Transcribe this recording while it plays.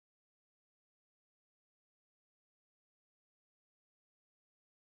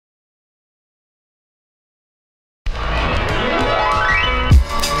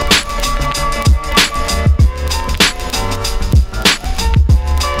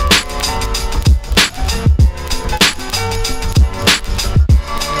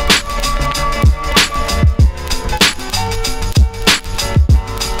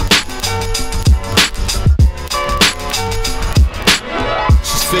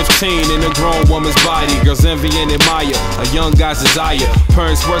15 in a grown woman's body. Girls envy and admire a young guy's desire.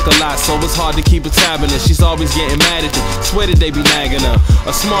 Parents work a lot, so it's hard to keep a tab on her. She's always getting mad at them, swear that they be nagging her.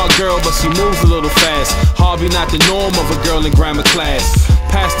 A smart girl, but she moves a little fast. Hobby not the norm of a girl in grammar class.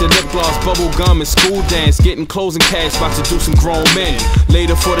 Past the lip gloss, bubble gum, and school dance. Getting clothes and cash, about to do some grown men.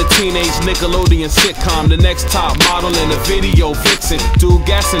 Later for the teenage Nickelodeon sitcom. The next top model in a video vixen. Dude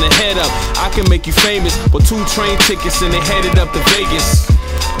gassing the head up, I can make you famous. But 2 train tickets and they headed up to Vegas.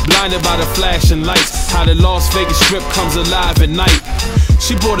 Blinded by the flashing lights, how the Las Vegas Strip comes alive at night.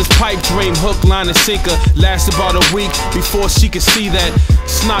 She bought his pipe dream, hook, line, and sinker. Lasted about a week before she could see that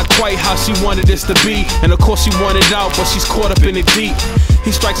it's not quite how she wanted this to be. And of course she wanted out, but she's caught up in it deep. He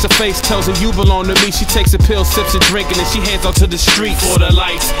strikes her face, tells her you belong to me. She takes a pill, sips a drink, and then she hands out to the street. For the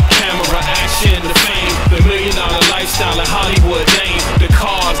lights, camera, action, the fame, the $1 million lifestyle in Hollywood name. The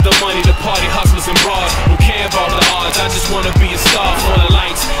cars, the money, the party hustlers and bras. Don't care about the odds, I just wanna be a star. For the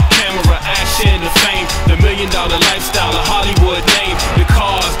lights, camera, action, the fame, the $1 million lifestyle in Hollywood name. The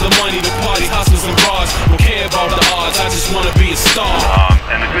cars, the money, the party hustlers and bras. Don't care about the odds, I just wanna be a star.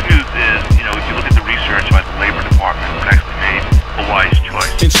 And the good news is, you know, if you look at the research by the Labor Department, it actually made a wise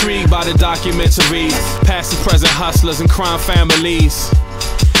choice. Intrigued by the documentaries, past and present hustlers and crime families.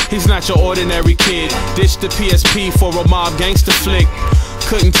 He's not your ordinary kid. Ditched the PSP for a mob gangster flick.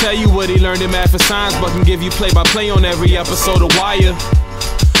 Couldn't tell you what he learned in math and science, but can give you play-by-play on every episode of Wire.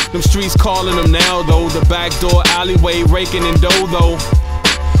 Them streets calling him now though. The backdoor alleyway raking in dough though.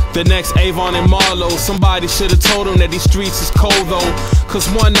 The next Avon and Marlowe. Somebody should've told him that these streets is cold though. Cause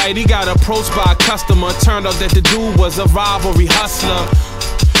one night he got approached by a customer. Turned out that the dude was a rivalry hustler.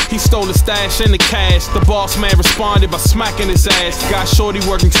 He stole the stash and the cash. The boss man responded by smacking his ass. Got shorty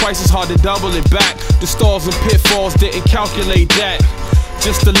working twice as hard to double it back. The stalls and pitfalls didn't calculate that.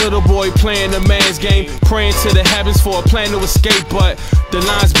 Just a little boy playing a man's game, praying to the heavens for a plan to escape. But the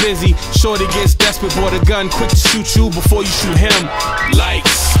line's busy, shorty gets desperate, bought a gun, quick to shoot you before you shoot him.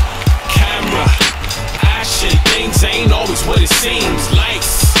 Lights, camera, action, things ain't always what it seems.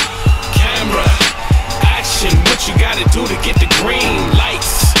 Lights, camera, action, what you gotta do to get the green.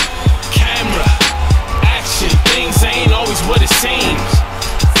 Lights, camera, action, things ain't always what it seems.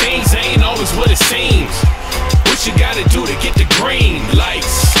 Things ain't always what it seems. What you gotta do to get the green.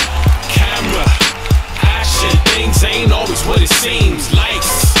 Lights, camera, action, things ain't always what it seems.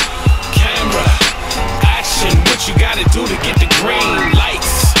 Lights, camera, action, what you gotta do to get the green.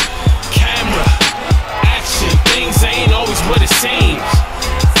 Lights, camera, action, things ain't always what it seems.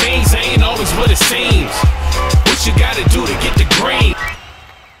 Things ain't always what it seems. What you gotta do to get the